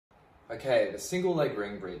Okay, the single leg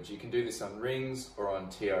ring bridge. You can do this on rings or on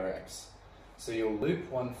TRX. So you'll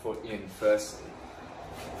loop one foot in firstly.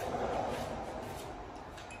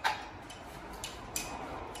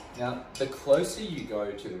 Now, the closer you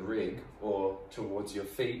go to the rig or towards your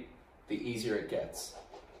feet, the easier it gets.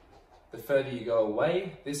 The further you go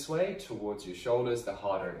away, this way, towards your shoulders, the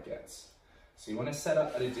harder it gets. So you want to set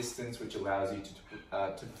up at a distance which allows you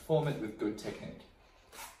to perform it with good technique.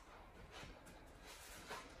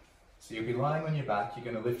 So you'll be lying on your back, you're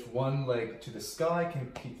going to lift one leg to the sky,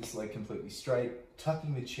 keep this leg completely straight,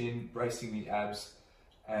 tucking the chin, bracing the abs,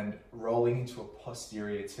 and rolling into a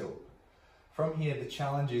posterior tilt. From here, the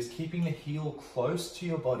challenge is keeping the heel close to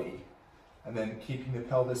your body and then keeping the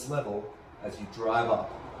pelvis level as you drive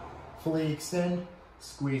up. Fully extend,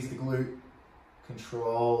 squeeze the glute,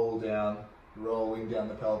 control down, rolling down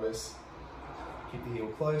the pelvis. Keep the heel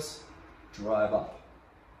close, drive up.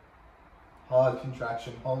 Hard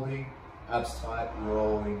contraction, holding, abs tight,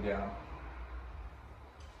 rolling down.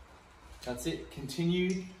 That's it.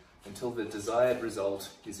 Continue until the desired result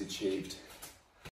is achieved.